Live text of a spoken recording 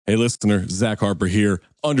Hey, listener, Zach Harper here.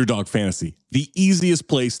 Underdog Fantasy, the easiest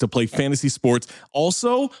place to play fantasy sports.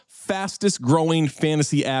 Also, fastest growing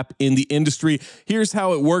fantasy app in the industry. Here's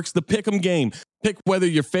how it works. The Pick'em game. Pick whether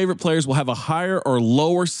your favorite players will have a higher or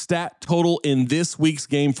lower stat total in this week's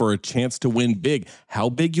game for a chance to win big. How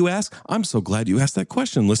big, you ask? I'm so glad you asked that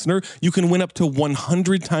question, listener. You can win up to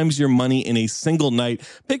 100 times your money in a single night.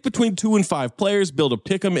 Pick between 2 and 5 players, build a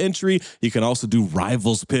Pick'em entry. You can also do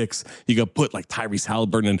rivals picks. You can put like Tyrese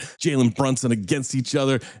Halliburton and Jalen Brunson against each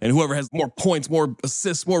other, and whoever has more points, more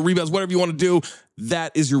assists, more rebounds, whatever you want to do,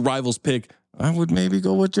 that is your rivals pick. I would maybe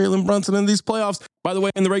go with Jalen Brunson in these playoffs. By the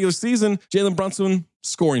way, in the regular season, Jalen Brunson,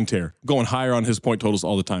 scoring tear, going higher on his point totals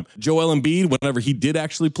all the time. Joel Embiid, whenever he did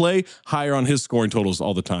actually play, higher on his scoring totals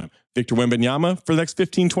all the time. Victor Wembanyama, for the next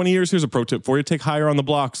 15, 20 years, here's a pro tip for you. Take higher on the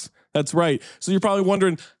blocks. That's right. So you're probably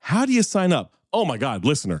wondering, how do you sign up? Oh my God,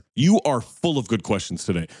 listener, you are full of good questions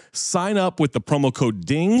today. Sign up with the promo code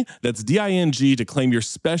DING, that's D-I-N-G, to claim your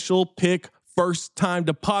special pick first time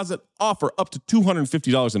deposit offer up to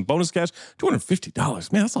 $250 in bonus cash.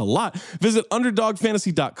 $250, man, that's a lot. Visit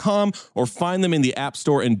underdogfantasy.com or find them in the App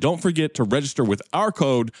Store. And don't forget to register with our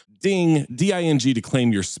code DING, D-I-N-G, to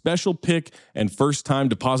claim your special pick and first time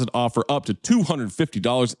deposit offer up to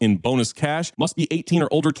 $250 in bonus cash. Must be 18 or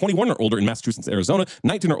older, 21 or older in Massachusetts, Arizona,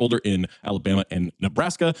 19 or older in Alabama and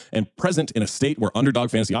Nebraska, and present in a state where Underdog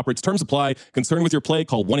Fantasy operates. Terms apply. Concerned with your play,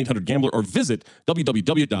 call 1-800-GAMBLER or visit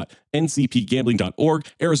www.ncpgambling.org.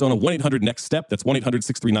 Arizona, 1-800-NEXT-STEP. That's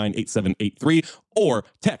 1-800-639-8783. Or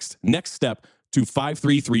text NEXT STEP to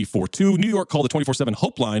 53342. New York, call the 24/7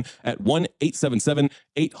 Hope line at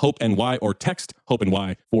 1-877-8-HOPE-NY or text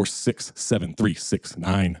HOPE-NY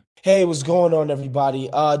 467-369. Hey, what's going on, everybody?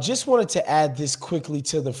 Just wanted to add this quickly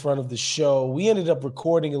to the front of the show. We ended up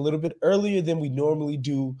recording a little bit earlier than we normally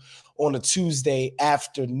do on a Tuesday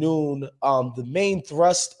afternoon. The main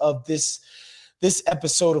thrust of this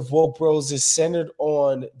episode of Woke Bros is centered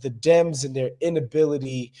on the Dems and their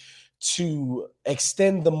inability to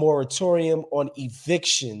extend the moratorium on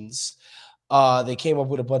evictions. They came up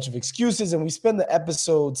with a bunch of excuses, and we spent the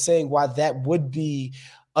episode saying why that would be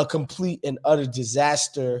a complete and utter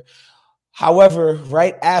disaster. However,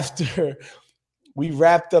 right after we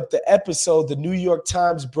wrapped up the episode, the New York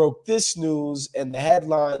Times broke this news, and the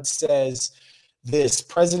headline says this: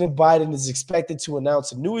 President Biden is expected to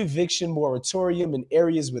announce a new eviction moratorium in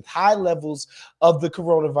areas with high levels of the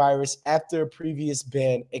coronavirus after a previous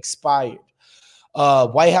ban expired.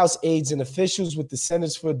 White House aides and officials with the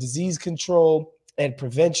Centers for Disease Control and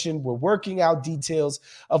Prevention were working out details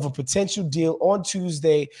of a potential deal on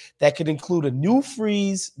Tuesday that could include a new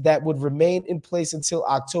freeze that would remain in place until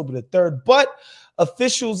October the 3rd. But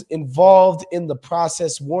officials involved in the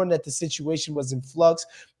process warned that the situation was in flux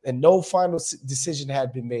and no final decision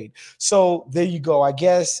had been made. So there you go. I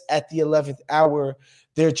guess at the 11th hour,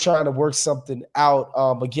 they're trying to work something out.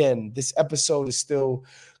 Again, this episode is still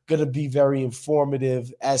going to be very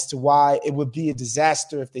informative as to why it would be a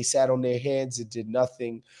disaster if they sat on their hands and did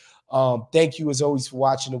nothing. Thank you, as always, for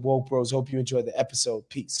watching the Woke Bros. Hope you enjoyed the episode.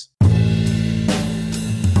 Peace.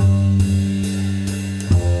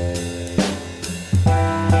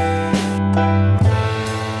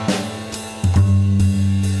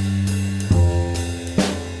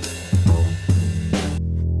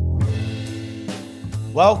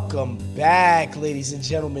 Welcome back, ladies and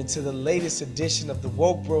gentlemen, to the latest edition of the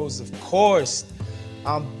Woke Bros. Of course,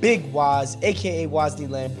 I'm Big Waz, a.k.a. Wozni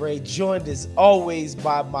Lambre, joined as always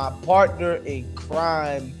by my partner in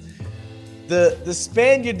crime, the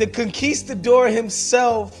Spaniard, the conquistador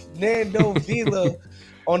himself, Nando Vila,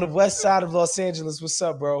 on the west side of Los Angeles. What's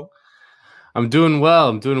up, bro? I'm doing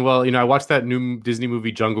well. You know, I watched that new Disney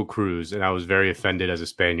movie Jungle Cruise, and I was very offended as a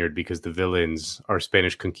Spaniard because the villains are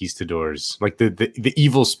Spanish conquistadors, like the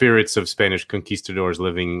evil spirits of Spanish conquistadors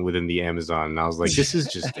living within the Amazon. And I was like, this is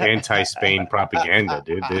just anti-Spain propaganda,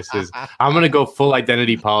 dude. I'm going to go full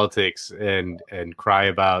identity politics and cry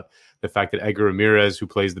about the fact that Edgar Ramirez, who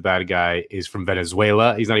plays the bad guy, is from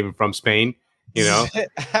Venezuela. He's not even from Spain. You know,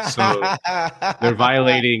 so they're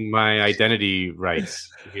violating my identity rights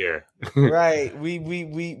here. Right.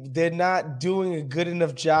 They're not doing a good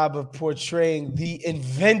enough job of portraying the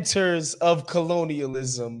inventors of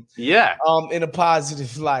colonialism. Yeah. In a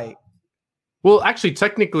positive light. Well, actually,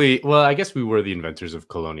 technically, I guess we were the inventors of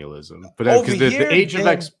colonialism, but because the age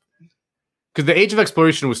of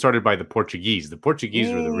exploration was started by the Portuguese. The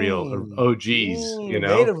Portuguese were the real OGs. You know,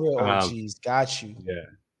 they're the real OGs. Got you.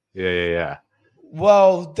 Yeah.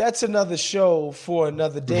 Well, that's another show for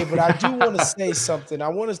another day, but I do want to say something. I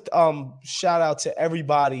want to shout out to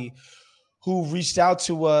everybody who reached out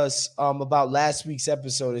to us about last week's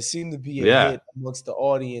episode. It seemed to be a hit amongst the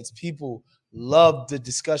audience. People loved the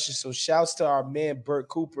discussion. So shouts to our man Bert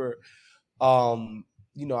Cooper.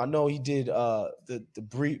 You know, I know he did the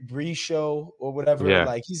Bree show or whatever. Yeah,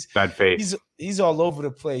 like he's bad faith. He's all over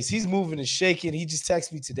the place. He's moving and shaking. He just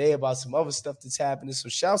texted me today about some other stuff that's happening. So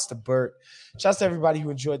shouts to Bert. Shouts to everybody who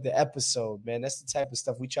enjoyed the episode, man. That's the type of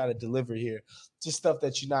stuff we try to deliver here. Just stuff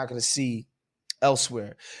that you're not going to see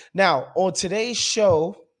elsewhere. Now, on today's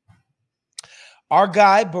show, our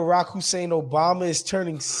guy Barack Hussein Obama is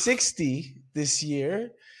turning 60 this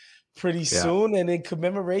year. Pretty soon, and in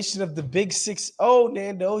commemoration of the Big 6-0,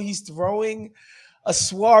 Nando, he's throwing a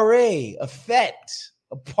soiree, a fete,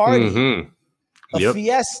 a party, a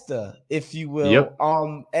fiesta, if you will.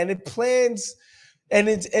 And it plans, and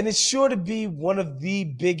it's sure to be one of the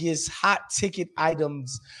biggest hot ticket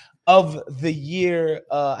items of the year.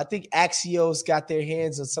 I think Axios got their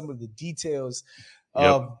hands on some of the details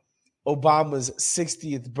of Obama's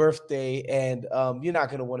 60th birthday, and you're not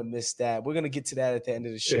going to want to miss that. We're going to get to that at the end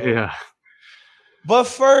of the show. Yeah. But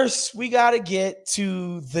first, we got to get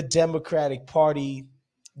to the Democratic Party,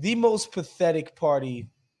 the most pathetic party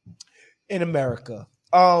in America.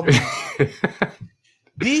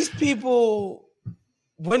 These people,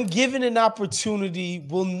 when given an opportunity,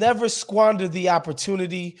 will never squander the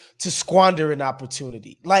opportunity to squander an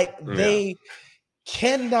opportunity. They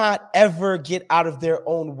cannot ever get out of their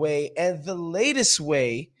own way. And the latest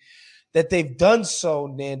way that they've done so,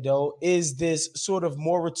 Nando, is this sort of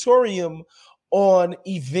moratorium on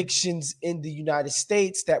evictions in the United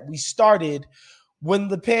States that we started when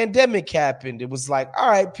the pandemic happened. It was like,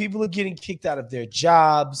 all right, people are getting kicked out of their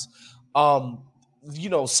jobs. You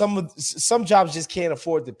know, some jobs just can't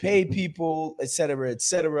afford to pay people, et cetera, et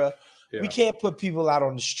cetera. Yeah. We can't put people out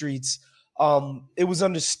on the streets. It was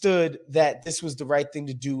understood that this was the right thing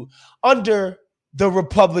to do under the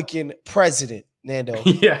Republican president, Nando.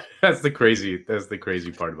 Yeah, that's the crazy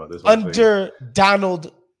part about this. Under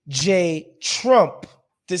Donald J. Trump,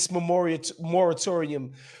 this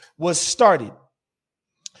moratorium was started.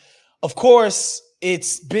 Of course,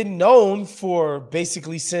 it's been known for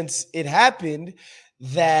basically since it happened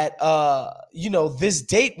that, this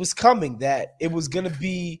date was coming, that it was going to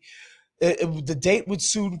be, the date would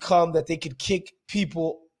soon come that they could kick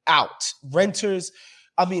people out. Landlords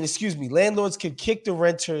could kick the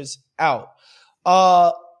renters out.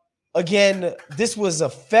 Again, this was a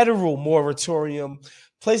federal moratorium.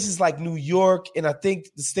 Places like New York and I think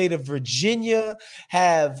the state of Virginia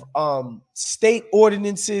have state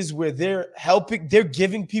ordinances where they're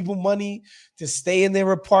giving people money to stay in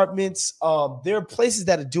their apartments. There are places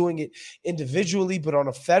that are doing it individually, but on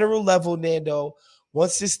a federal level, Nando,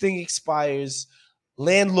 once this thing expires,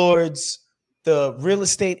 landlords, the real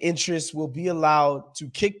estate interests will be allowed to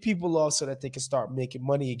kick people off so that they can start making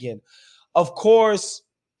money again. Of course,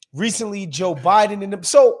 recently Joe Biden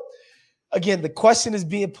again, the question is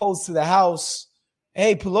being posed to the House.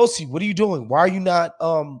 Hey, Pelosi, what are you doing? Why are you not,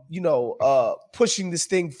 pushing this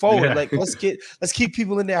thing forward? Yeah. Like, let's keep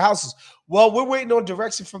people in their houses. Well, we're waiting on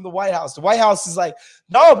direction from the White House. The White House is like,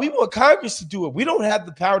 no, we want Congress to do it. We don't have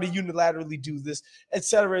the power to unilaterally do this, et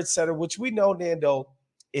cetera, which we know, Nando,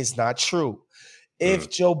 is not true. If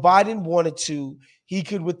Joe Biden wanted to, he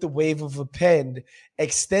could, with the wave of a pen,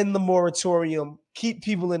 extend the moratorium, keep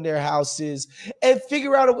people in their houses, and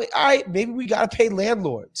figure out a way. All right, maybe we got to pay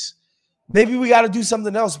landlords. Maybe we got to do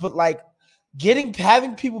something else. But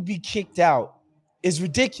having people be kicked out is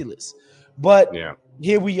ridiculous. But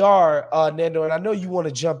here we are, Nando, and I know you want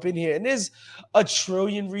to jump in here. And there's a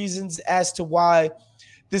trillion reasons as to why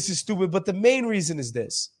this is stupid. But the main reason is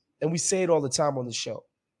this, and we say it all the time on the show.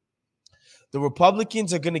 The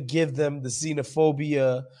Republicans are going to give them the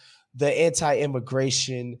xenophobia, the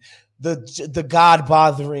anti-immigration, the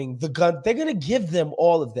God-bothering, the gun. They're going to give them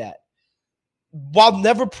all of that while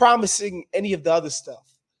never promising any of the other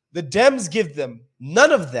stuff. The Dems give them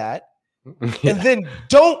none of that and then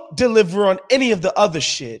don't deliver on any of the other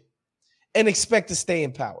shit and expect to stay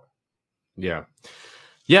in power. Yeah.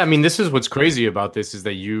 Yeah, I mean, this is what's crazy about this is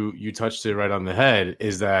that you touched it right on the head,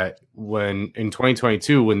 is that when in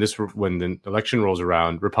 2022, when the election rolls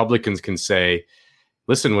around, Republicans can say,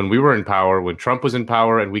 listen, when we were in power, when Trump was in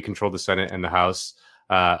power and we controlled the Senate and the House,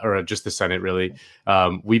 or just the Senate, really,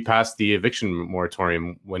 we passed the eviction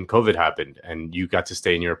moratorium when COVID happened and you got to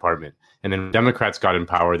stay in your apartment. And then Democrats got in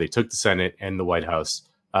power. They took the Senate and the White House.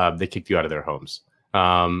 They kicked you out of their homes.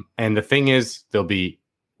 And the thing is, they'll be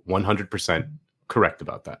 100% correct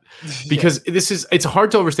about that, because it's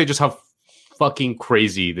hard to overstate just how fucking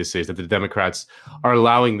crazy this is that the Democrats are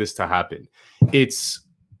allowing this to happen.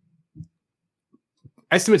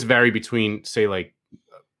 estimates vary between, say, like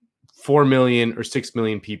 4 million or 6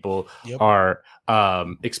 million people are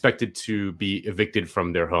expected to be evicted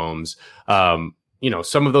from their homes.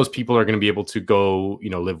 Some of those people are going to be able to go,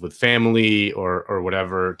 live with family or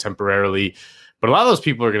whatever temporarily. But a lot of those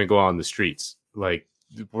people are going to go on the streets. Like,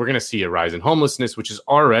 we're going to see a rise in homelessness, which is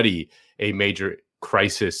already a major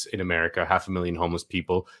crisis in America. 500,000 homeless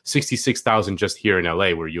people, 66,000 just here in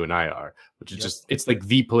LA, where you and I are, which is it's like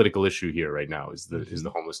the political issue here right now is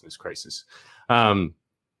the homelessness crisis.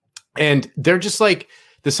 And they're just like,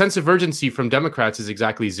 the sense of urgency from Democrats is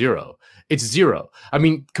exactly zero. It's zero. I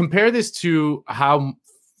mean, compare this to how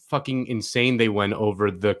fucking insane they went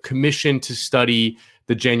over the commission to study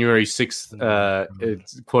the January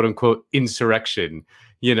 6th, quote unquote, insurrection,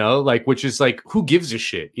 which is like, who gives a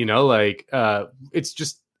shit? It's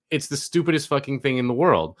the stupidest fucking thing in the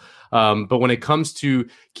world. But when it comes to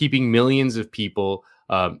keeping millions of people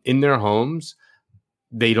in their homes,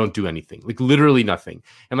 they don't do anything, like literally nothing.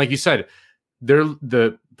 And like you said,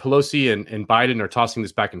 the Pelosi and Biden are tossing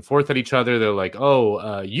this back and forth at each other. They're like,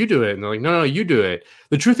 you do it. And they're like, no, you do it.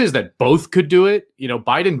 The truth is that both could do it.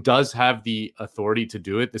 Biden does have the authority to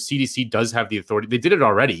do it. The CDC does have the authority. They did it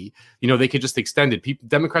already. They could just extend it.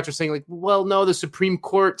 Democrats are saying like, well, no, the Supreme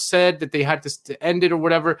Court said that they had to end it or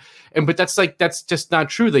whatever. But that's just not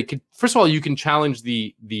true. They could, first of all, you can challenge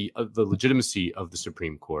the legitimacy of the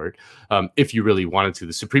Supreme Court if you really wanted to.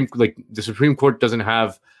 The Supreme Court doesn't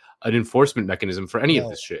have an enforcement mechanism for any of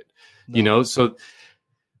this shit, so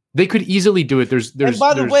they could easily do it. There's and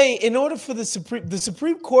by the way, in order for the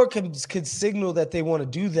Supreme Court could signal that they want to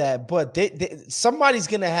do that, but somebody's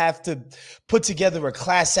going to have to put together a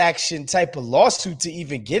class action type of lawsuit to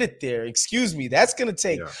even get it there. Excuse me. That's going to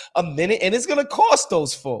take a minute, and it's going to cost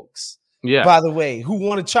those folks. Yeah. By the way, who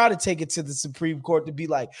want to try to take it to the Supreme Court to be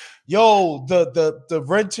like, yo, the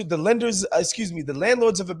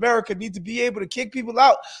landlords of America need to be able to kick people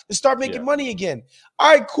out to start making money again.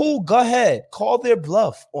 All right, cool. Go ahead. Call their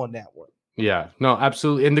bluff on that one. Yeah, no,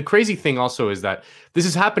 absolutely. And the crazy thing also is that this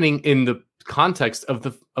is happening in the context of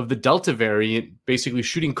the Delta variant, basically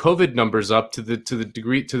shooting COVID numbers up to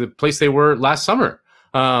the place they were last summer.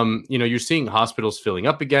 You're seeing hospitals filling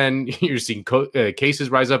up again. You're seeing cases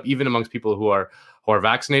rise up, even amongst people who are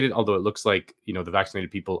vaccinated. Although it looks like the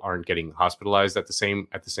vaccinated people aren't getting hospitalized at the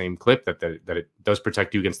same clip. That it does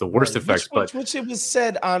protect you against the worst effects. Which it was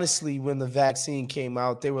said honestly when the vaccine came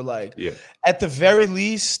out, they were like, at the very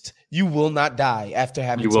least, you will not die after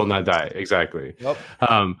having. You will not die, exactly. Yep.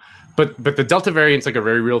 But the Delta variant's like a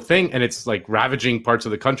very real thing, and it's like ravaging parts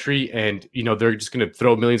of the country, and they're just going to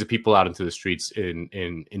throw millions of people out into the streets in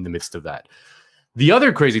the midst of that. The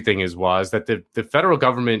other crazy thing was that the federal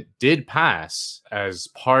government did pass, as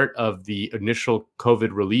part of the initial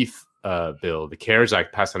COVID relief bill, the CARES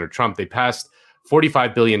Act passed under Trump. They passed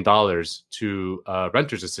 $45 billion to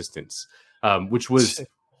renters assistance, which was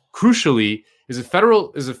crucially is a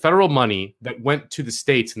federal money that went to the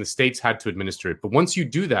states, and the states had to administer it. But once you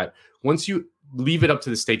do that, once you leave it up to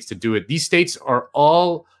the states to do it, these states are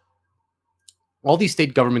all these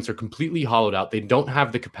state governments are completely hollowed out. They don't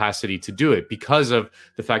have the capacity to do it because of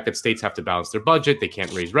the fact that states have to balance their budget. They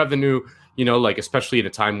can't raise revenue, especially at a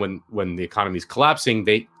time when the economy is collapsing,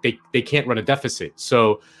 they can't run a deficit.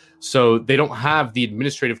 So they don't have the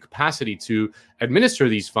administrative capacity to administer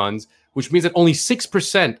these funds, which means that only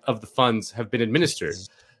 6% of the funds have been administered.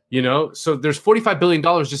 So there's $45 billion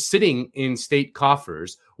just sitting in state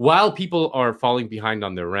coffers while people are falling behind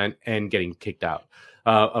on their rent and getting kicked out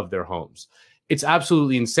of their homes. It's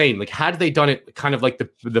absolutely insane. Like, had they done it kind of like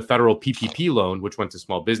the federal PPP loan, which went to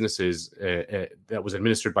small businesses, that was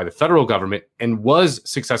administered by the federal government and was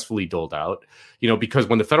successfully doled out, because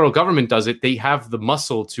when the federal government does it, they have the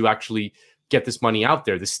muscle to actually get this money out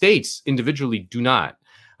there. The states individually do not.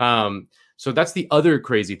 So that's the other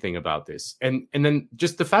crazy thing about this. And then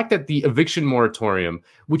just the fact that the eviction moratorium,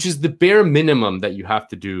 which is the bare minimum that you have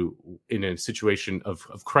to do in a situation of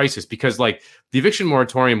crisis, because like the eviction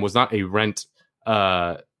moratorium was not a rent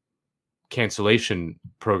cancellation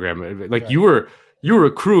program. Like you were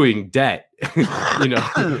accruing debt,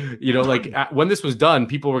 like when this was done,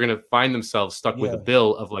 people were going to find themselves stuck with a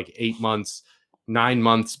bill of like 8 months, 9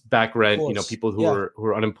 months back rent, people who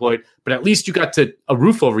were unemployed, but at least you got to a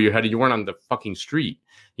roof over your head and you weren't on the fucking street.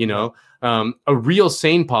 A real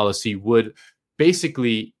sane policy would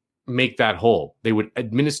basically make that whole. They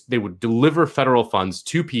would deliver federal funds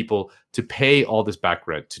to people to pay all this back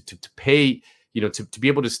rent, to pay, to be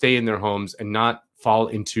able to stay in their homes and not fall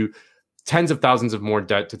into tens of thousands of more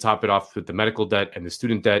debt, to top it off with the medical debt and the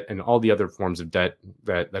student debt and all the other forms of debt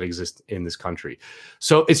that exist in this country.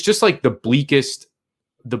 So it's just like the bleakest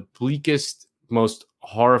most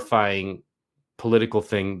horrifying political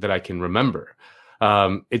thing that I can remember.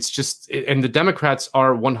 It's just, and the Democrats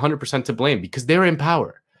are 100% to blame because they're in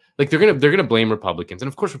power. Like they're gonna blame Republicans, and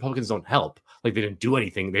of course Republicans don't help. Like they didn't do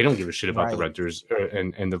anything. They don't give a shit about the renters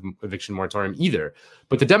and the eviction moratorium either.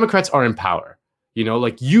 But the Democrats are in power. You know,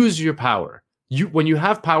 like use your power. When you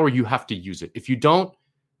have power, you have to use it. If you don't,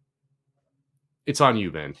 it's on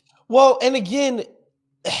you, man. Well, and again,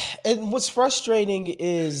 and what's frustrating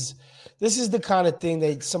is this is the kind of thing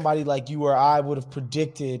that somebody like you or I would have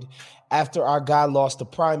predicted after our guy lost the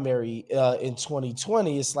primary in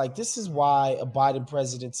 2020. It's like, this is why a Biden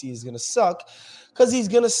presidency is going to suck, because he's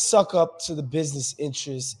going to suck up to the business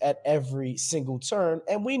interests at every single turn.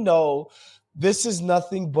 And we know this is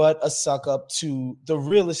nothing but a suck up to the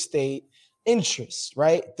real estate interests,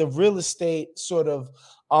 right? The real estate sort of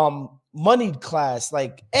moneyed class,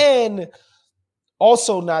 like, and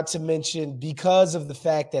also, not to mention, because of the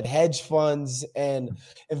fact that hedge funds and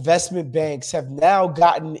investment banks have now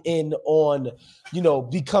gotten in on, you know,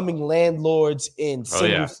 becoming landlords in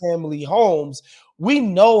single-family homes, we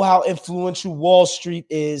know how influential Wall Street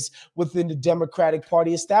is within the Democratic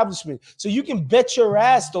Party establishment. So you can bet your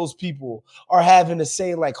ass those people are having to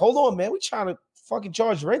say, like, hold on, man, we're trying to fucking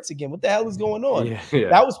charge rents again. What the hell is going on?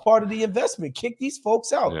 That was part of the investment. Kick these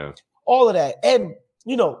folks out. All of that. And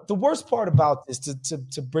you know, the worst part about this,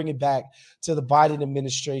 to bring it back to the Biden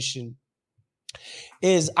administration,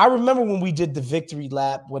 is I remember when we did the victory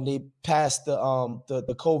lap when they passed the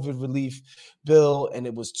COVID relief bill, and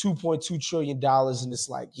it was $2.2 trillion. And it's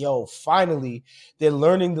like, yo, finally, they're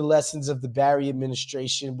learning the lessons of the Barry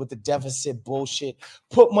administration with the deficit bullshit.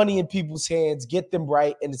 Put money in people's hands, get them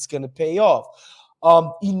right, and it's going to pay off.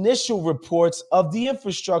 Initial reports of the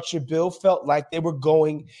infrastructure bill felt like they were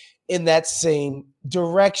going in that same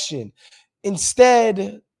direction.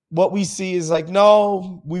 Instead, what we see is like,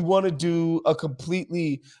 no, we want to do a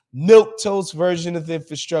completely milquetoast version of the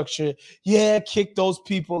infrastructure. Yeah, kick those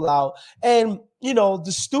people out. And, you know,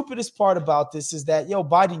 the stupidest part about this is that, yo,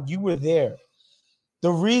 Biden, you were there.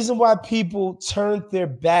 The reason why people turned their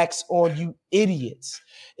backs on you idiots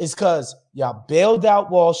is because y'all bailed out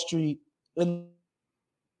Wall Street and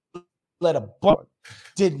let a bunch,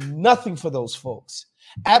 did nothing for those folks.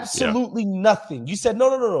 Absolutely nothing. You said,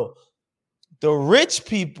 no. The rich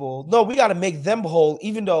people, no, we got to make them whole,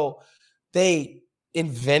 even though they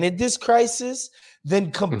invented this crisis,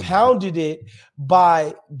 then compounded it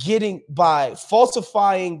by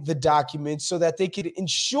falsifying the documents so that they could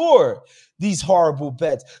insure these horrible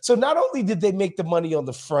bets. So not only did they make the money on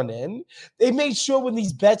the front end, they made sure when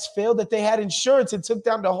these bets failed that they had insurance and took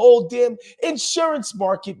down the whole damn insurance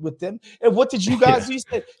market with them. And what did you guys do? You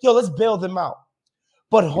said, yo, let's bail them out.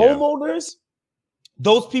 But homeowners,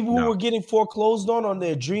 those people who were getting foreclosed on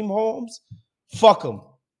their dream homes, fuck them.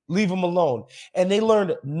 Leave them alone. And they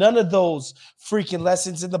learned none of those freaking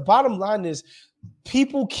lessons. And the bottom line is,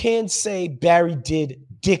 people can say Barry did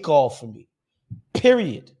dick all for me.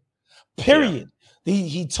 Period.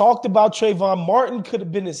 He talked about Trayvon Martin could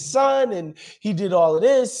have been his son, and he did all of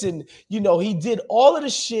this. And, you know, he did all of the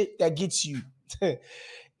shit that gets you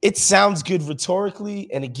it sounds good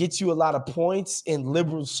rhetorically, and it gets you a lot of points in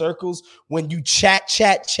liberal circles when you chat,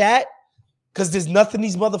 because there's nothing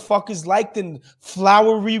these motherfuckers like than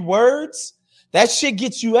flowery words. That shit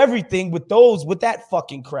gets you everything with that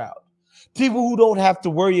fucking crowd. People who don't have to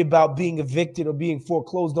worry about being evicted or being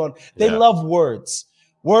foreclosed on, they love words.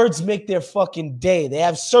 Words make their fucking day. They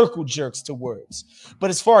have circle jerks to words. But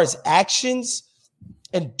as far as actions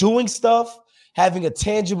and doing stuff, having a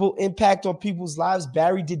tangible impact on people's lives,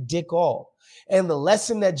 Barry did dick all. And the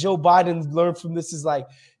lesson that Joe Biden learned from this is like,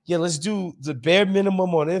 yeah, let's do the bare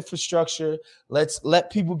minimum on infrastructure. Let's let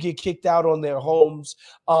people get kicked out on their homes,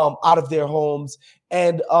 out of their homes.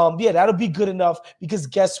 And that'll be good enough, because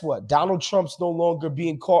guess what? Donald Trump's no longer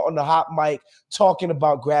being caught on the hot mic talking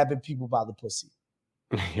about grabbing people by the pussy.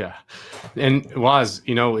 Yeah. And Waz,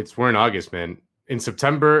 you know, we're in August, man. In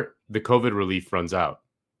September, the COVID relief runs out.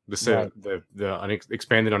 The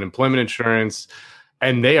expanded unemployment insurance,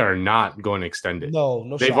 and they are not going to extend it.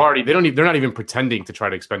 No, they're not even pretending to try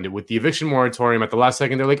to extend it. With the eviction moratorium at the last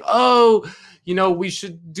second, they're like, oh, you know, we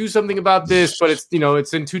should do something about this, but it's, you know,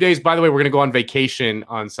 it's in 2 days. By the way, we're going to go on vacation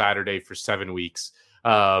on Saturday for 7 weeks.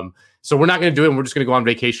 So we're not going to do it. And we're just going to go on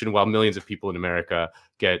vacation while millions of people in America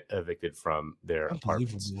get evicted from their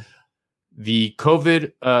apartments. The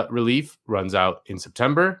COVID relief runs out in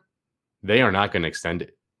September. They are not going to extend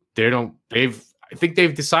it. I think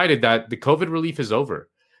they've decided that the COVID relief is over,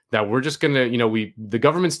 that we're just going to, you know, the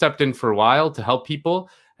government stepped in for a while to help people,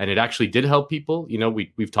 and it actually did help people. You know,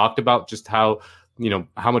 we've talked about just how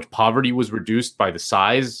how much poverty was reduced by the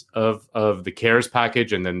size of the CARES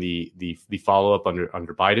package, and then the follow up under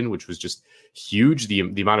Biden, which was just huge. The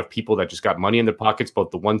amount of people that just got money in their pockets,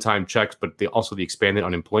 both the one-time checks, but also the expanded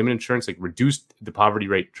unemployment insurance, like reduced the poverty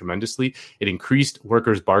rate tremendously. It increased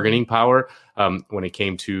workers' bargaining power when it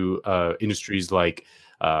came to industries like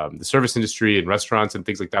the service industry and restaurants and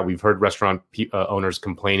things like that. We've heard restaurant owners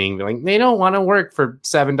complaining, like they don't want to work for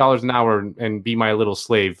 $7 an hour and be my little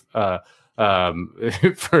slave for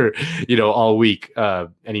all week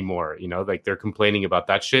anymore. Like they're complaining about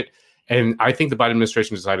that shit. And I think the Biden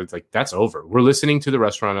administration decided it's like, that's over. We're listening to the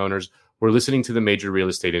restaurant owners. We're listening to the major real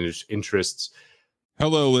estate interests.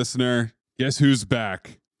 Hello, listener. Guess who's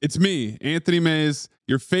back? It's me, Anthony Mays,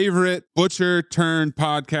 your favorite butcher turned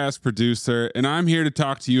podcast producer, and I'm here to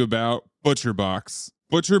talk to you about ButcherBox.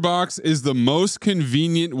 ButcherBox is the most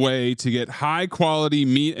convenient way to get high quality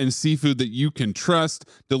meat and seafood that you can trust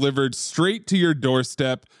delivered straight to your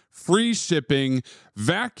doorstep, free shipping,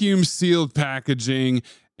 vacuum sealed packaging.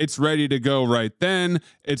 It's ready to go right then.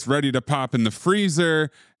 It's ready to pop in the freezer.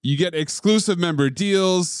 You get exclusive member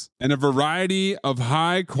deals and a variety of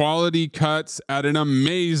high quality cuts at an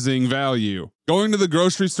amazing value. Going to the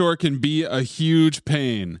grocery store can be a huge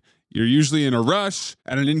pain. You're usually in a rush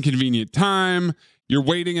at an inconvenient time. You're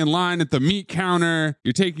waiting in line at the meat counter.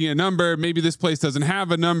 You're taking a number. Maybe this place doesn't have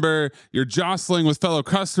a number. You're jostling with fellow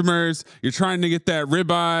customers. You're trying to get that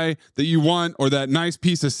ribeye that you want or that nice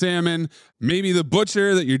piece of salmon. Maybe the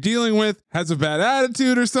butcher that you're dealing with has a bad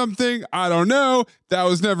attitude or something. I don't know. That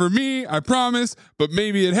was never me, I promise. But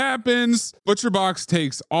maybe it happens. ButcherBox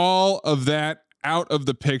takes all of that out of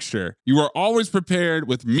the picture. You are always prepared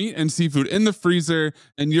with meat and seafood in the freezer,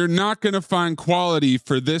 and you're not going to find quality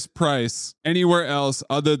for this price anywhere else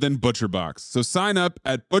other than ButcherBox. So sign up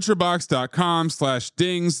at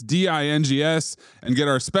butcherbox.com/dings, D-I-N-G-S, and get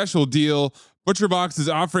our special deal. ButcherBox is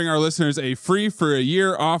offering our listeners a free for a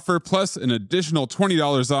year offer plus an additional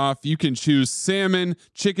 $20 off. You can choose salmon,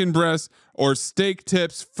 chicken breast, or steak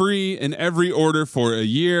tips free in every order for a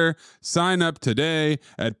year. Sign up today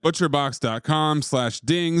at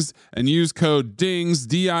butcherbox.com/dings and use code DINGS,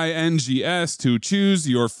 D-I-N-G-S, to choose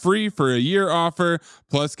your free for a year offer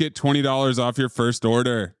plus get $20 off your first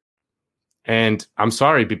order. And I'm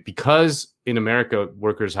sorry, but because in America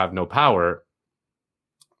workers have no power,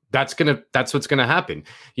 that's what's gonna happen.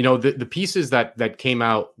 The pieces that came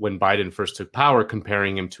out when Biden first took power,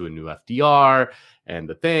 comparing him to a new FDR and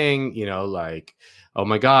the thing, like, oh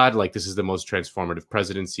my God, like this is the most transformative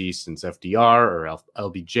presidency since FDR or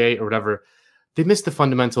LBJ or whatever. They missed the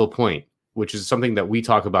fundamental point, which is something that we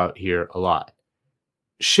talk about here a lot.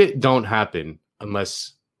 Shit don't happen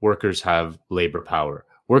unless workers have labor power.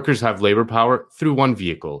 Workers have labor power through one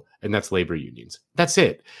vehicle, and that's labor unions. That's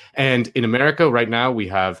it. And in America right now, we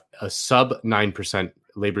have a sub 9%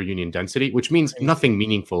 labor union density, which means nothing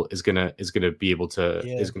meaningful is gonna be able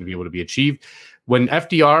to be achieved. When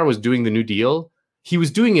FDR was doing the New Deal, he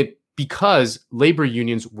was doing it because labor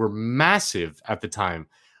unions were massive at the time.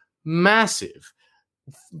 Massive.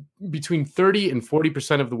 Between 30 and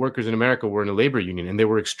 40% of the workers in America were in a labor union, and they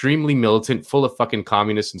were extremely militant, full of fucking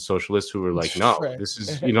communists and socialists who were like, no, this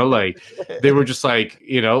is, like they were just like,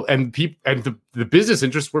 and the business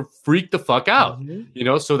interests were freaked the fuck out,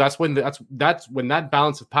 so that's when that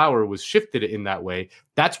balance of power was shifted in that way.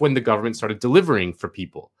 That's when the government started delivering for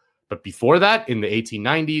people. But before that, in the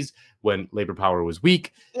 1890s, when labor power was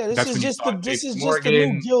weak, this is just the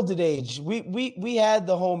new Gilded Age. We had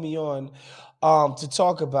the homie on to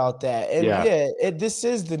talk about that, and this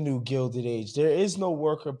is the new Gilded Age. There is no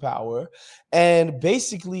worker power, and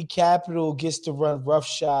basically capital gets to run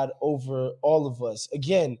roughshod over all of us.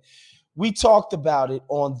 Again, we talked about it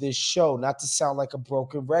on this show, not to sound like a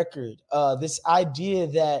broken record. This idea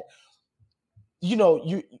that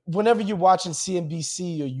whenever you're watching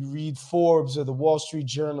CNBC or you read Forbes or the Wall Street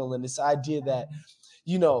Journal, and this idea that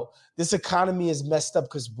this economy is messed up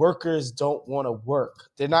because workers don't want to work.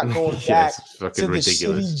 They're not going back to the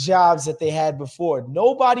shitty jobs that they had before.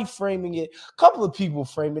 Nobody framing it. A couple of people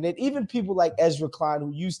framing it. Even people like Ezra Klein,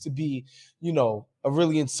 who used to be, a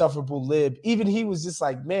really insufferable lib. Even he was just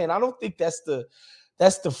like, man, I don't think that's the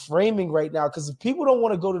framing right now. Because if people don't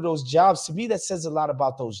want to go to those jobs, to me, that says a lot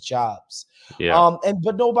about those jobs. Yeah.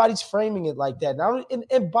 But nobody's framing it like that now.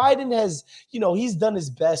 And Biden has, he's done his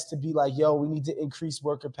best to be like, yo, we need to increase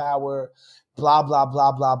worker power, blah, blah,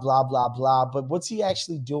 blah, blah, blah, blah, blah. But what's he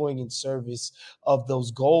actually doing in service of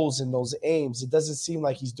those goals and those aims? It doesn't seem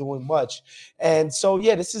like he's doing much. And so,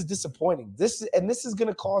 this is disappointing. This is going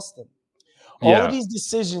to cost them. All of these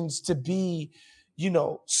decisions to be,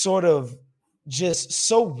 sort of just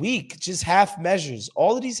so weak, just half measures.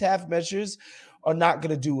 All of these half measures are not going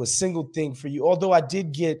to do a single thing for you. Although I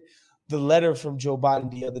did get the letter from Joe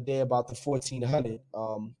Biden the other day about the 1,400.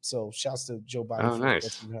 So shouts to Joe Biden for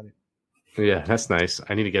nice. the 1,400. Yeah, that's nice.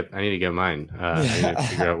 I need to get mine. I need to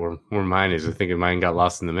figure out where mine is. I think mine got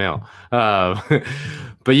lost in the mail.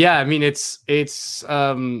 But yeah, I mean, it's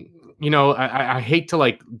I hate to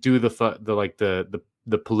like do the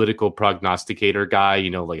political prognosticator guy,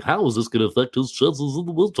 like how is this going to affect his chances in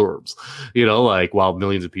the midterms? Like while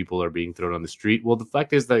millions of people are being thrown on the street. Well, the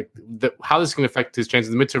fact is that how this is going to affect his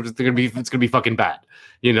chances in the midterms, it's going to be fucking bad.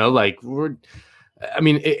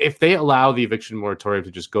 If they allow the eviction moratorium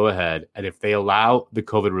to just go ahead, and if they allow the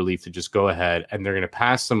COVID relief to just go ahead, and they're going to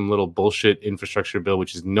pass some little bullshit infrastructure bill,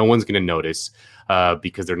 which is no one's going to notice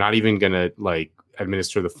because they're not even going to like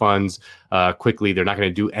administer the funds quickly. They're not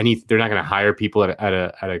going to do they're not going to hire people at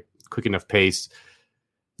a quick enough pace.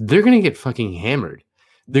 They're going to get fucking hammered.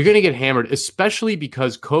 They're going to get hammered, especially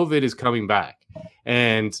because COVID is coming back.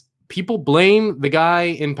 And people blame the guy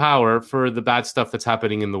in power for the bad stuff that's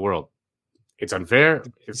happening in the world. It's unfair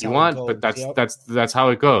if you want, but that's how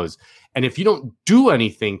it goes. And if you don't do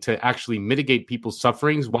anything to actually mitigate people's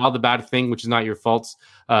sufferings while the bad thing, which is not your fault,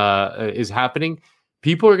 is happening,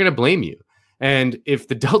 people are going to blame you. And if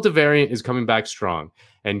the Delta variant is coming back strong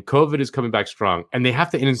and COVID is coming back strong and they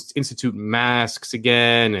have to institute masks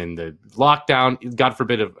again and the lockdown, God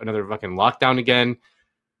forbid, another fucking lockdown again,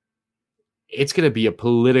 it's going to be a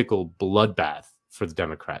political bloodbath for the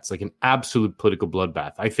Democrats, like an absolute political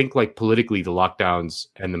bloodbath. I think like politically, the lockdowns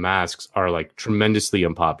and the masks are like tremendously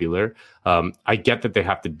unpopular. I get that they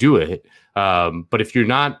have to do it. But if you're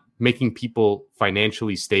not making people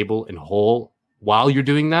financially stable and whole while you're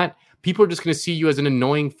doing that, people are just going to see you as an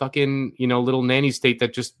annoying fucking, little nanny state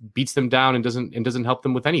that just beats them down and doesn't help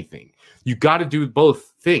them with anything. You got to do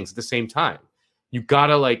both things at the same time. You got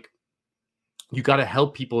to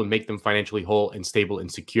help people and make them financially whole and stable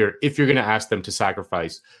and secure if you're going to ask them to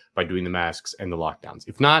sacrifice by doing the masks and the lockdowns.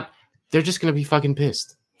 If not, they're just going to be fucking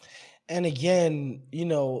pissed. And again,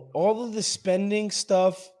 all of the spending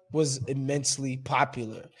stuff was immensely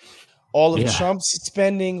popular. All of Trump's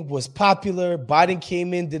spending was popular. Biden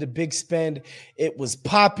came in, did a big spend. It was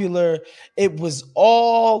popular. It was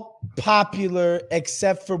all popular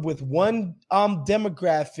except for with one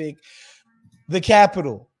demographic, the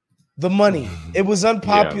capital, the money. It was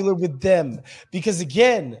unpopular with them because,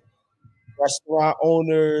 again, restaurant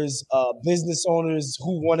owners, business owners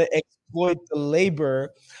who want to exploit the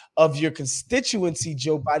labor of your constituency,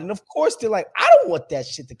 Joe Biden, of course, they're like, I don't want that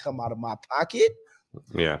shit to come out of my pocket.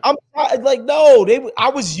 Yeah, I'm like, no, I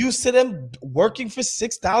was used to them working for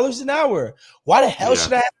 $6 an hour. Why the hell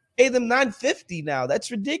should I have to pay them $9.50 now? That's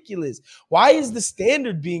ridiculous. Why is the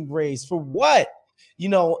standard being raised for what?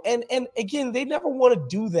 And again, they never want to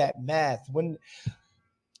do that math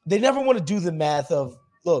they never want to do the math of,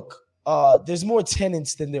 look, there's more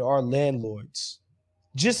tenants than there are landlords.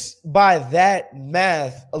 Just by that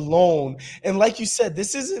math alone, and like you said,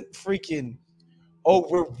 this isn't freaking,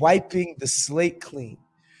 we're wiping the slate clean.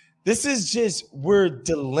 This is just, we're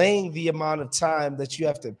delaying the amount of time that you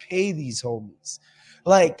have to pay these homies.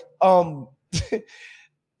 Like,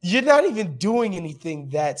 you're not even doing anything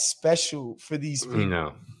that special for these people.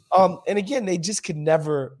 No. And again, they just could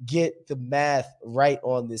never get the math right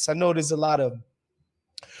on this. I know there's a lot of,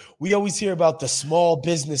 we always hear about the small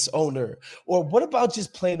business owner, or what about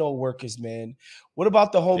just plain old workers, man? What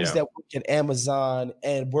about the homies that work at Amazon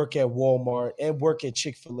and work at Walmart and work at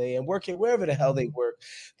Chick-fil-A and work at wherever the hell they work?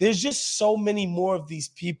 There's just so many more of these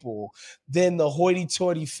people than the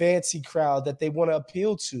hoity-toity fancy crowd that they want to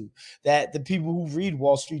appeal to, that the people who read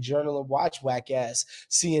Wall Street Journal and watch whack-ass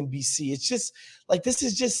CNBC. It's just like, this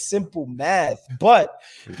is just simple math. But,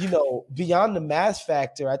 beyond the math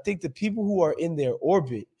factor, I think the people who are in their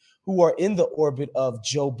orbit, who are in the orbit of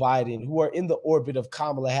Joe Biden, who are in the orbit of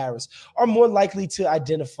Kamala Harris, are more likely to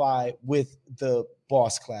identify with the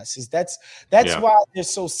boss classes. That's why they're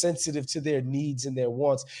so sensitive to their needs and their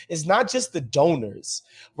wants. It's not just the donors,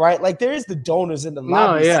 right? Like, there is the donors and the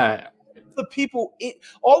lobbyists. No, yeah. The people,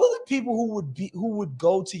 all of the people who would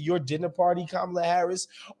go to your dinner party, Kamala Harris,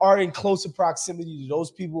 are in closer proximity to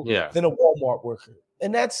those people than a Walmart worker.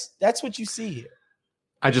 And that's what you see here.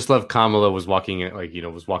 I just love Kamala was walking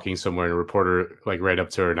somewhere and a reporter like right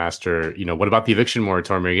up to her and asked her, what about the eviction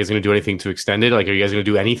moratorium? Are you guys going to do anything to extend it? Like, are you guys going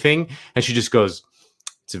to do anything? And she just goes,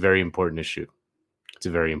 it's a very important issue. It's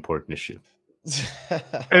a very important issue. And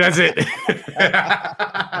that's it.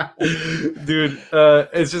 Dude,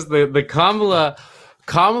 it's just the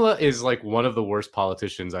Kamala is like one of the worst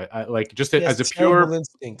politicians. I like, just as a pure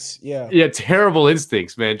instincts. terrible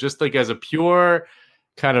instincts, man. Just like as a pure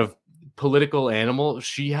kind of political animal,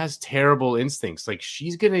 she has terrible instincts. Like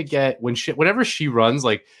she's gonna get whenever she runs,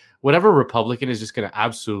 like whatever Republican is just gonna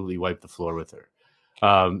absolutely wipe the floor with her.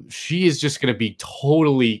 She is just gonna be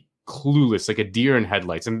totally clueless, like a deer in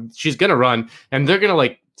headlights, and she's gonna run, and they're gonna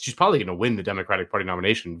she's probably gonna win the Democratic Party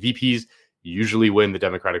nomination. VPs usually win the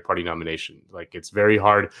Democratic Party nomination. Like it's very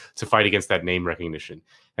hard to fight against that name recognition.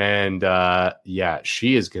 And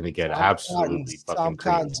she is going to get absolutely Tom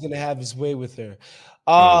Cotton's going to have his way with her.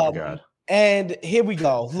 Oh my God. And here we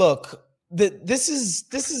go. Look, this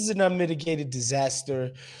is an unmitigated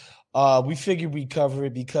disaster. We figured we'd cover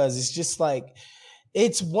it because it's just like,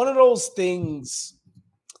 it's one of those things.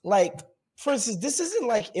 Like, for instance, this isn't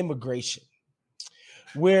like immigration,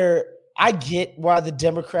 where I get why the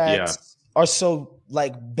Democrats are so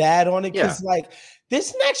like bad on it, because like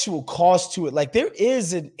there's an actual cost to it. Like there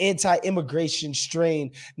is an anti-immigration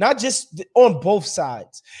strain, not just on both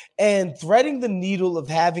sides, and threading the needle of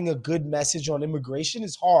having a good message on immigration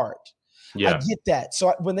is hard. I get that.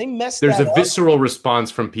 So when they there's a visceral response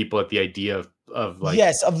from people at the idea of like,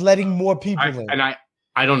 of letting more people in. And I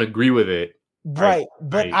don't agree with it. Right.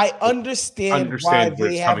 But I understand why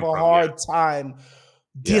they have a hard time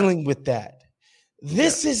dealing with that.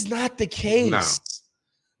 This is not the case.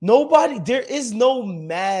 There is no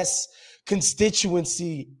mass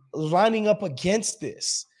constituency lining up against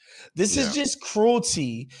this. This is just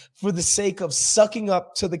cruelty for the sake of sucking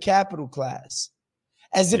up to the capital class.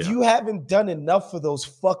 As if you haven't done enough for those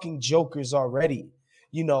fucking jokers already.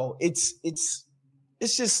 You know, it's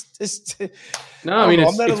no, I mean,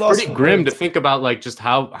 it's pretty grim to think about, like, just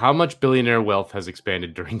how much billionaire wealth has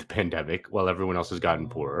expanded during the pandemic while everyone else has gotten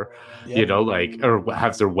poorer, you know, like, or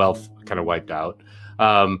has their wealth kind of wiped out.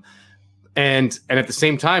 And at the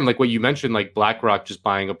same time, like what you mentioned, like BlackRock just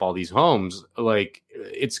buying up all these homes, like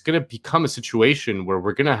it's going to become a situation where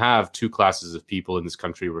we're going to have two classes of people in this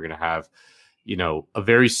country. We're going to have, you know, a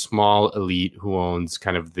very small elite who owns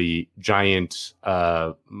kind of the giant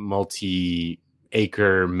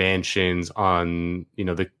multi-acre mansions on, you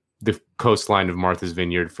know, the coastline of Martha's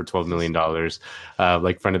Vineyard for $12 million,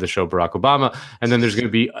 like friend of the show, Barack Obama. And then there's going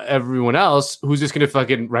to be everyone else who's just going to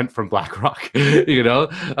fucking rent from BlackRock, you know?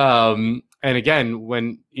 And again,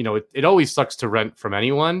 when, you know, it always sucks to rent from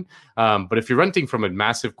anyone. But if you're renting from a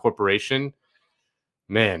massive corporation,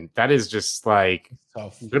 man, that is just like,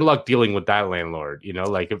 good luck dealing with that landlord. You know,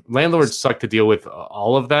 like if landlords suck to deal with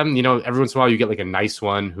all of them, you know, every once in a while you get like a nice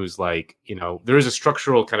one who's like, you know, there is a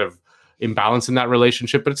structural kind of imbalance in that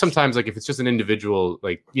relationship. But it's sometimes like if it's just an individual,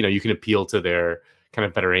 like, you know, you can appeal to their kind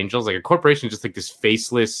of better angels. Like a corporation is just like this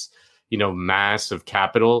faceless, you know, mass of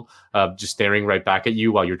capital just staring right back at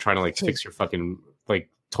you while you're trying to like fix your fucking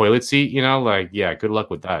like toilet seat, you know, like, yeah, good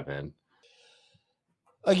luck with that, man.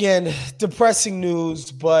 Again, depressing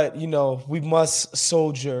news, but, you know, we must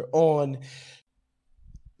soldier on.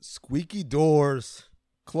 Squeaky doors,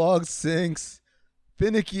 clogged sinks,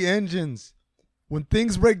 finicky engines. When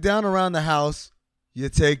things break down around the house, you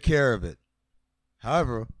take care of it.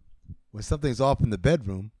 However, when something's off in the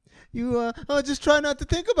bedroom, you just try not to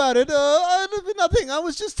think about it. Nothing. I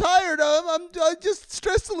was just tired. I just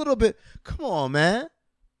stressed a little bit. Come on, man.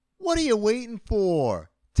 What are you waiting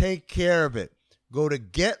for? Take care of it. Go to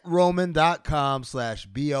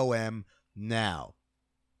GetRoman.com/BOM now.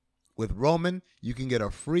 With Roman, you can get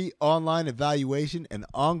a free online evaluation and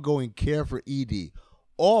ongoing care for ED,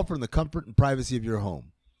 all from the comfort and privacy of your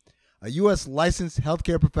home. A U.S. licensed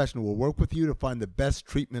healthcare professional will work with you to find the best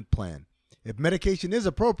treatment plan. If medication is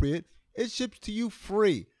appropriate, it ships to you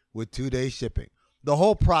free with 2-day shipping. The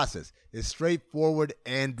whole process is straightforward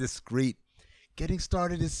and discreet. Getting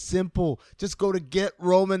started is simple. Just go to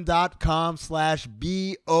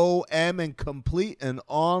GetRoman.com/BOM and complete an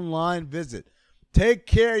online visit. Take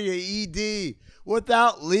care of your ED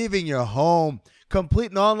without leaving your home.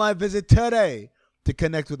 Complete an online visit today to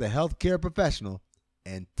connect with a healthcare professional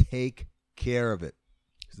and take care of it.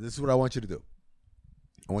 So this is what I want you to do.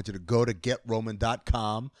 I want you to go to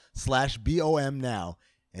GetRoman.com/BOM now.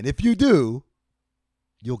 And if you do,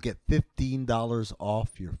 you'll get $15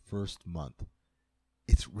 off your first month.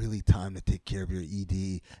 It's really time to take care of your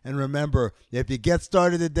ED. And remember, if you get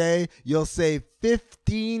started today, you'll save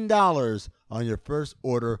 $15 on your first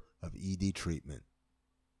order of ED treatment.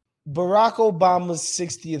 Barack Obama's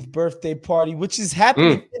 60th birthday party, which is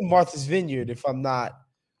happening in Martha's Vineyard, if I'm not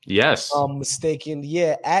mistaken.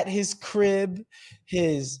 Yeah, at his crib,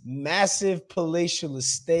 his massive palatial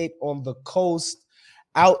estate on the coast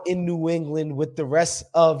out in New England with the rest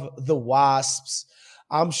of the Wasps.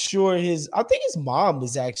 I'm sure I think his mom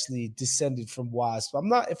is actually descended from WASP.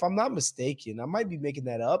 If I'm not mistaken, I might be making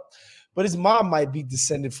that up, but his mom might be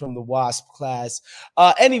descended from the WASP class.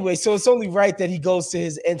 Anyway, so it's only right that he goes to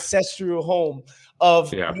his ancestral home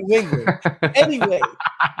of New England. Anyway.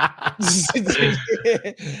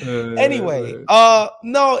 Anyway,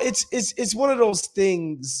 no, it's one of those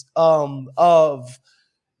things of,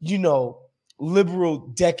 you know, liberal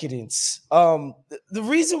decadence. The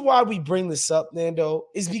reason why we bring this up, Nando,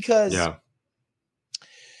 is because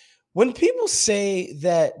when people say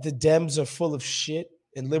that the Dems are full of shit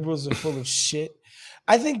and liberals are full of shit,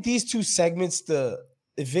 I think these two segments, the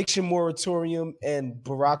eviction moratorium and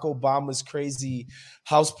Barack Obama's crazy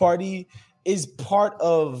house party, is part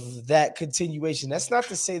of that continuation. That's not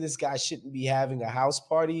to say this guy shouldn't be having a house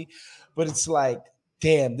party, but it's like,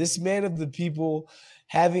 damn, this man of the people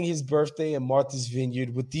having his birthday in Martha's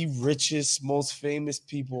Vineyard with the richest, most famous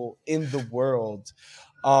people in the world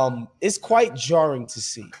is quite jarring to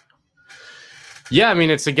see. Yeah, I mean,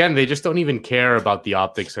 it's, again, they just don't even care about the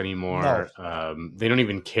optics anymore. No. They don't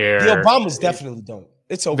even care. The Obamas definitely don't.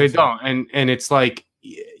 It's over. They don't. And it's like,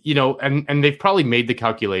 you know, and they've probably made the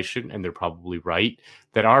calculation, and they're probably right,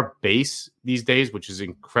 that our base these days, which is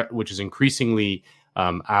increasingly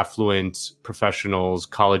affluent professionals,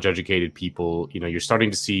 college-educated people, you know, you're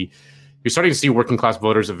starting to see working class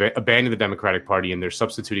voters abandon the Democratic Party, and they're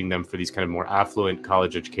substituting them for these kind of more affluent,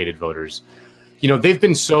 college-educated voters. You know, they've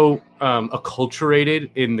been so acculturated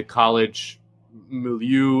in the college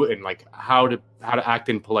milieu and like how to act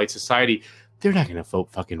in polite society. They're not going to vote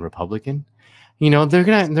fucking Republican. You know, they're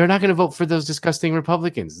not going to vote for those disgusting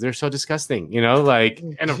Republicans. They're so disgusting, you know, like,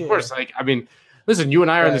 and of course, like, I mean, listen, you and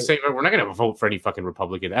I are in the same, we're not going to vote for any fucking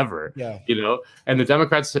Republican ever, you know, and the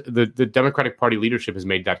Democrats, the Democratic Party leadership has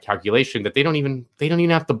made that calculation that they don't even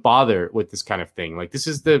have to bother with this kind of thing. Like,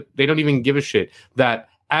 they don't even give a shit that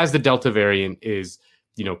as the Delta variant is,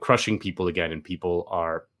 you know, crushing people again, and people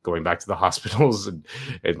are going back to the hospitals and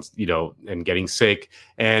you know, and getting sick,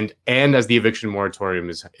 and as the eviction moratorium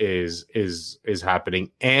is happening,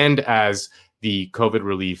 and as the COVID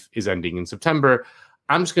relief is ending in September,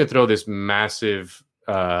 I'm just going to throw this massive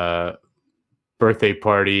birthday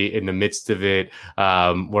party in the midst of it,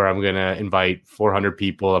 where I'm going to invite 400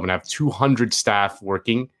 people. I'm going to have 200 staff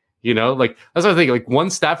working. You know, like, that's what I think. Like,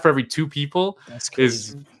 one staff for every 2 people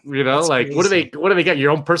is, you know, that's like crazy. What do they get?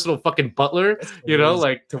 Your own personal fucking butler, you know,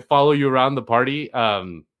 like, to follow you around the party.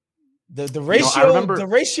 The ratio, you know, the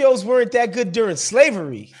ratios weren't that good during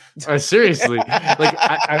slavery. Seriously, like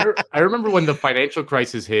I remember when the financial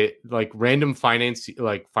crisis hit, like, random finance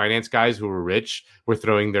guys who were rich were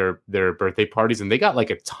throwing their birthday parties, and they got like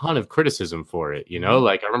a ton of criticism for it. You know,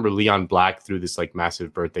 like, I remember Leon Black threw this like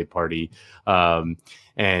massive birthday party,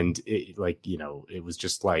 and it, like, you know, it was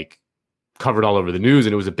just like covered all over the news,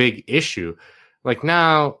 and it was a big issue. Like,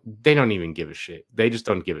 now they don't even give a shit. They just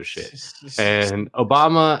don't give a shit. And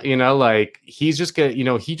Obama, you know, like, he's just gonna, you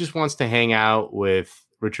know, he just wants to hang out with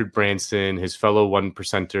Richard Branson, his fellow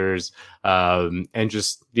 1%ers, and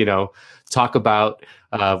just, you know, talk about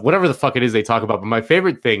whatever the fuck it is they talk about. But my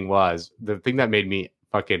favorite thing was, the thing that made me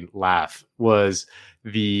fucking laugh was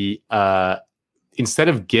the instead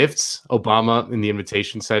of gifts, Obama in the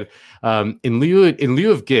invitation said, in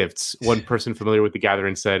lieu of gifts, one person familiar with the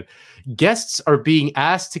gathering said, guests are being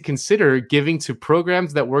asked to consider giving to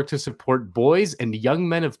programs that work to support boys and young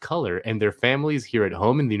men of color and their families here at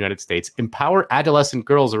home in the United States, empower adolescent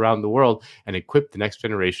girls around the world, and equip the next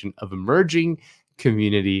generation of emerging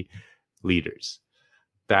community leaders.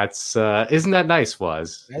 That's isn't that nice,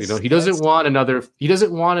 Waz? You know, he doesn't want another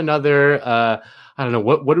I don't know,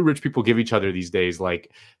 what do rich people give each other these days?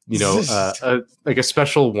 Like, you know, like a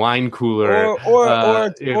special wine cooler, or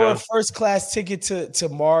a first class ticket to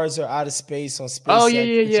Mars or outer space on SpaceX. Oh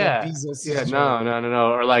yeah.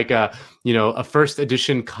 No. Or like you know, a first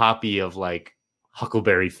edition copy of like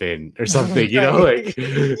Huckleberry Finn or something. You know, like.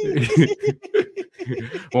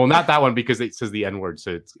 Well, not that one, because it says the N word,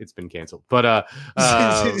 so it's been canceled. But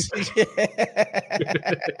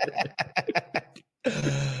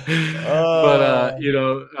you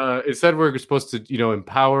know, it said we're supposed to, you know,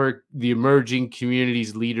 empower the emerging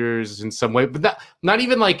communities leaders in some way, but not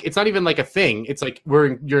even like a thing. It's like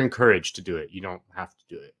you're encouraged to do it. You don't have to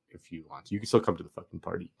do it if you want to. You can still come to the fucking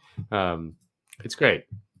party. It's great.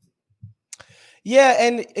 Yeah,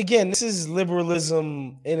 and again, this is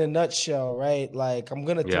liberalism in a nutshell, right? Like, I'm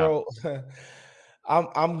gonna throw, I'm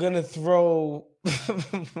gonna throw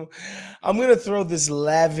this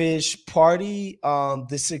lavish party,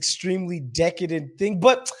 this extremely decadent thing.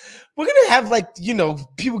 But we're gonna have like, you know,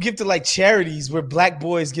 people give to like charities where black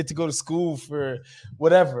boys get to go to school for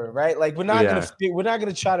whatever, right? Like we're not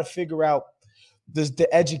gonna try to figure out the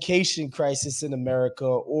education crisis in America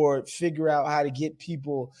or figure out how to get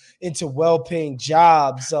people into well-paying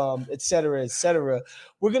jobs, et cetera, et cetera.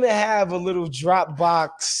 We're gonna have a little drop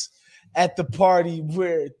box at the party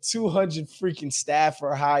where 200 freaking staff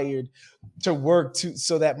are hired to work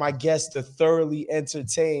so that my guests are thoroughly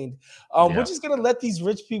entertained. We're just going to let these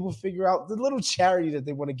rich people figure out the little charity that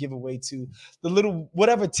they want to give away to, the little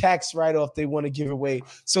whatever tax write-off they want to give away,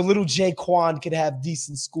 so little Jaquan could have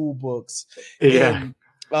decent school books in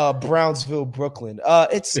Brownsville, Brooklyn.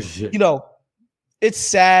 It's, you know, it's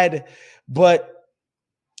sad, but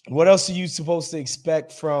what else are you supposed to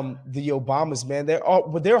expect from the Obamas, man? They're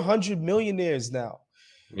 100 millionaires now.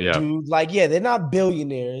 Yeah. Dude, like, yeah, they're not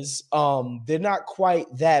billionaires. They're not quite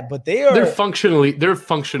that, but they're functionally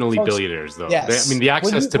billionaires, though. Yes. The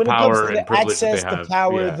access to power and privilege that they have. The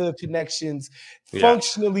power, the connections,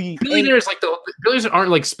 functionally. Billionaires, like the billionaires aren't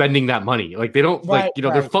like spending that money. Like they don't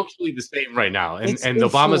they're functionally the same right now. And the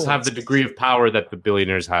Obamas have the degree of power that the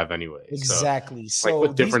billionaires have anyway. Exactly. So like,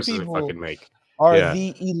 what difference does it fucking make? Are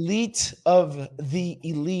the elite of the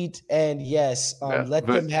elite, and yes, let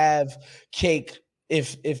them have cake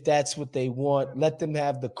if that's what they want. Let them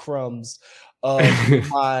have the crumbs of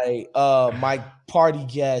my party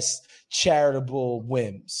guests' charitable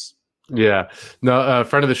whims. Yeah, no, a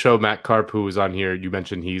friend of the show, Matt Karp, who was on here, you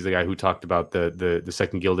mentioned he's the guy who talked about the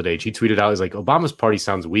second Gilded Age. He tweeted out, he's like, Obama's party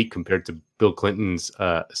sounds weak compared to Bill Clinton's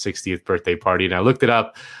 60th birthday party. And I looked it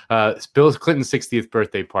up. Bill Clinton's 60th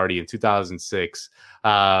birthday party in 2006.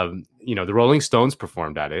 The Rolling Stones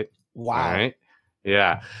performed at it. Wow. Right?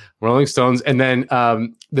 Yeah, Rolling Stones. And then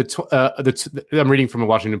I'm reading from a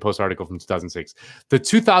Washington Post article from 2006. The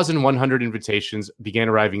 2,100 invitations began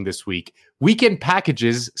arriving this week. Weekend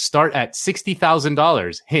packages start at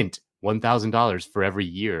 $60,000. Hint, $1,000 for every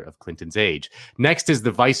year of Clinton's age. Next is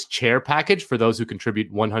the vice chair package for those who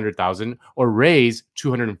contribute $100,000 or raise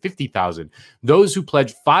 $250,000. Those who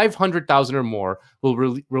pledge $500,000 or more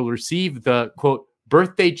will receive the, quote,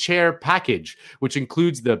 birthday chair package, which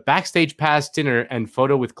includes the backstage pass, dinner, and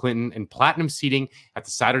photo with Clinton, and platinum seating at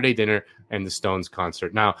the Saturday dinner and the Stones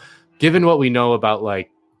concert. Now, given what we know about, like,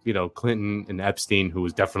 Clinton and Epstein, who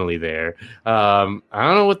was definitely there, I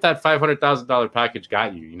don't know what that $500,000 package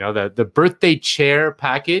got you. The birthday chair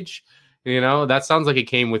package, that sounds like it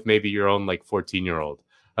came with maybe your own like 14-year-old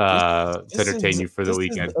to entertain you for the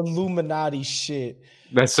weekend. Illuminati shit.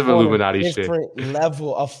 That's some Illuminati shit. Different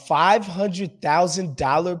level, a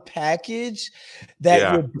 $500,000 package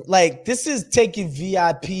that this is taking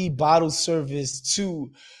VIP bottle service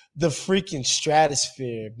to the freaking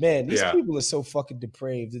stratosphere. Man, these people are so fucking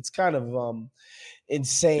depraved. It's kind of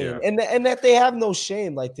insane. And that they have no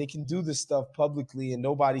shame. Like, they can do this stuff publicly and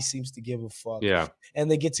nobody seems to give a fuck. Yeah.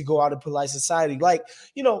 And they get to go out in polite society. Like,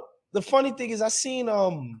 the funny thing is I seen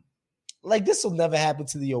like, this will never happen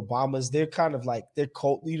to the Obamas. They're kind of like, they're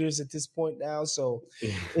cult leaders at this point now, so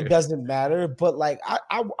it doesn't matter. But like,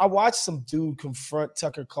 I watched some dude confront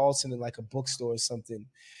Tucker Carlson in like a bookstore or something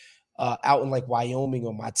out in like Wyoming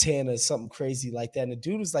or Montana or something crazy like that. And the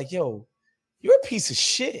dude was like, yo, you're a piece of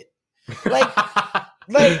shit. Like,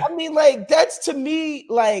 that's, to me,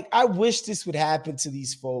 like, I wish this would happen to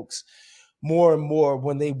these folks more and more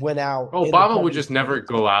when they went out. Obama would just never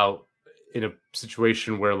go out in a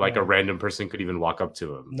situation where like a random person could even walk up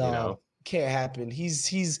to him. No, can't happen.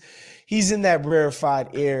 He's in that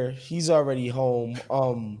rarefied air. He's already home.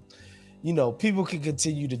 People can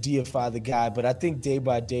continue to deify the guy, but I think day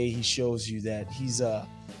by day he shows you that he's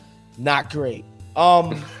not great.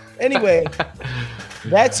 Anyway,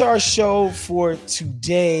 that's our show for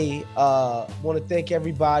today. Want to thank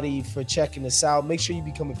everybody for checking us out. Make sure you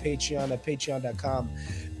become a Patreon at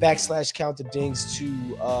patreon.com/countthedings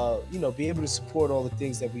to be able to support all the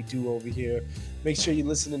things that we do over here. Make sure you're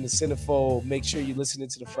listening to Cinefold. Make sure you're listening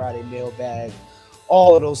to the Friday Mailbag.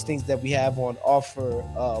 All of those things that we have on offer.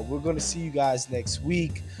 We're going to see you guys next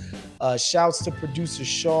week. Shouts to producer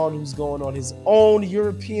Sean, who's going on his own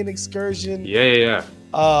European excursion. Yeah.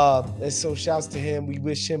 And so shouts to him. We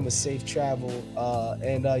wish him a safe travel.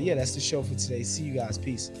 That's the show for today. See you guys.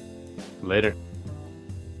 Peace. Later.